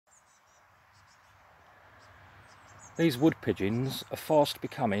These wood pigeons are fast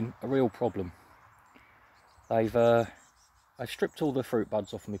becoming a real problem. They've stripped all the fruit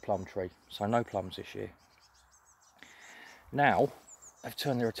buds off of my plum tree, so no plums this year. Now they've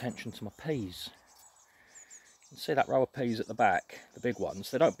turned their attention to my peas. You can see that row of peas at the back, the big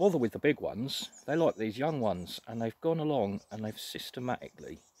ones. They don't bother with the big ones, they like these young ones, and they've gone along and they've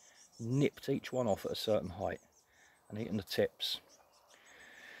systematically nipped each one off at a certain height and eaten the tips.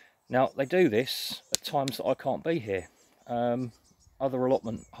 Now they do this at times that I can't be here. Other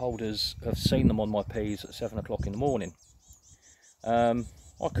allotment holders have seen them on my peas at 7 o'clock in the morning. I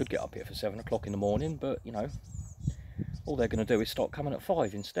could get up here for 7 o'clock in the morning, but you know, all they're going to do is start coming at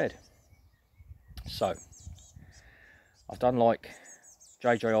 5 instead. So I've done like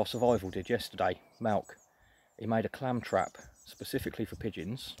JJR Survival did yesterday, Malk. He made a clam trap specifically for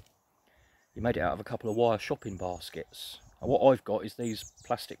pigeons. He made it out of a couple of wire shopping baskets. And what I've got is these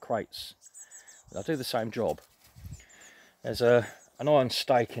plastic crates. They'll do the same job. There's an iron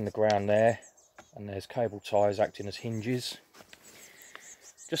stake in the ground there, and there's cable ties acting as hinges.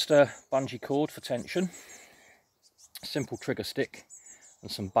 Just a bungee cord for tension, a simple trigger stick,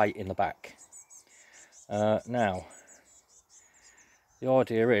 and some bait in the back. Now, the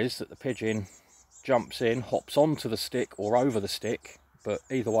idea is that the pigeon jumps in, hops onto the stick or over the stick, but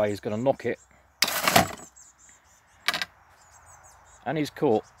either way he's going to knock it. And he's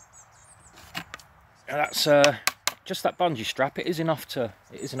caught. Now that's just that bungee strap. It is enough to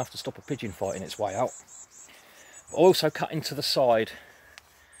stop a pigeon fighting its way out. But I also cut into the side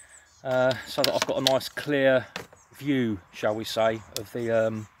so that I've got a nice clear view, shall we say, of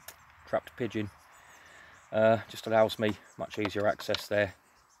the trapped pigeon. Just allows me much easier access there.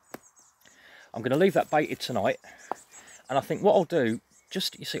 I'm going to leave that baited tonight, and I think what I'll do,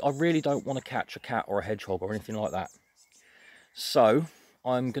 you see, I really don't want to catch a cat or a hedgehog or anything like that. So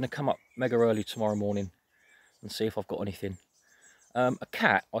I'm going to come up mega early tomorrow morning and see if I've got anything. A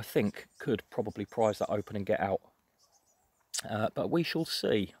cat, I think, could probably prise that open and get out. But we shall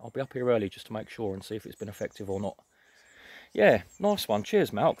see. I'll be up here early just to make sure and see if it's been effective or not. Yeah, nice one.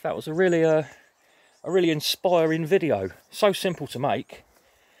 Cheers, Malk. That was a really inspiring video. So simple to make.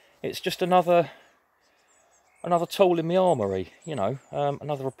 It's just another tool in my armoury, you know,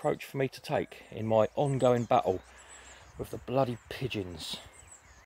 another approach for me to take in my ongoing battle with the bloody pigeons.